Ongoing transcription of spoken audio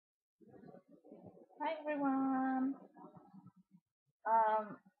Hi everyone.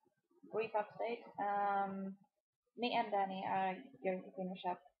 Um, Brief update. Me and Danny are going to finish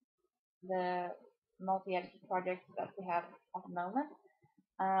up the multi-edit projects that we have at the moment,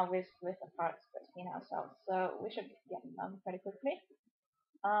 with the parts between ourselves. So we should get them done pretty quickly.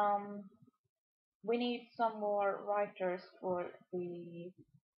 Um, we need some more writers for the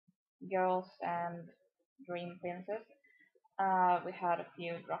girls and Dream Princess. We had a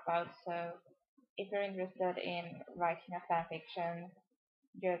few dropouts, so if you're interested in writing a fanfiction,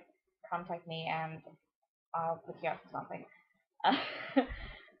 just contact me and I'll put you up for something.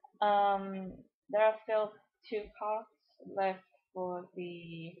 There are still two parts left for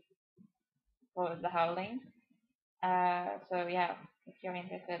the Howling. So yeah, if you're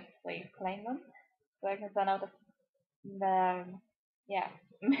interested, please claim them so I can send out the yeah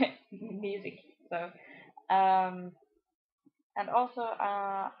music. So um, and also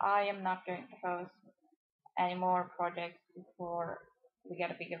I am not going to host any more projects before we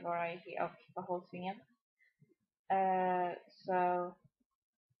get a bigger variety of the whole scene. So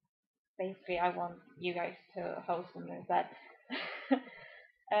basically I want you guys to host them instead.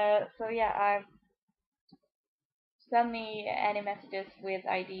 So yeah, send me any messages with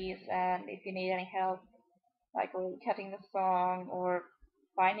ideas, and if you need any help, like with cutting the song or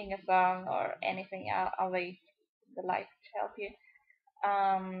finding a song or anything, I'll be delighted to help you.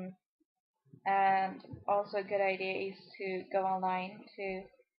 Um, and also a good idea is to go online to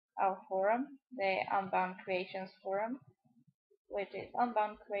our forum, the UnboundCreations forum, which is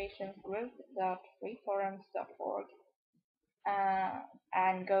unboundcreationsgroup.freeforums.org,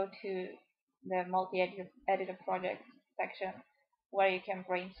 and go to the multi-editor projects section where you can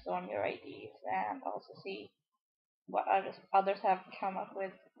brainstorm your ideas and also see what others have come up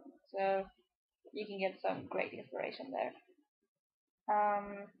with. So you can get some great inspiration there.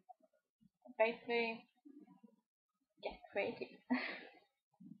 Um, Basically, get creative.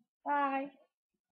 Bye.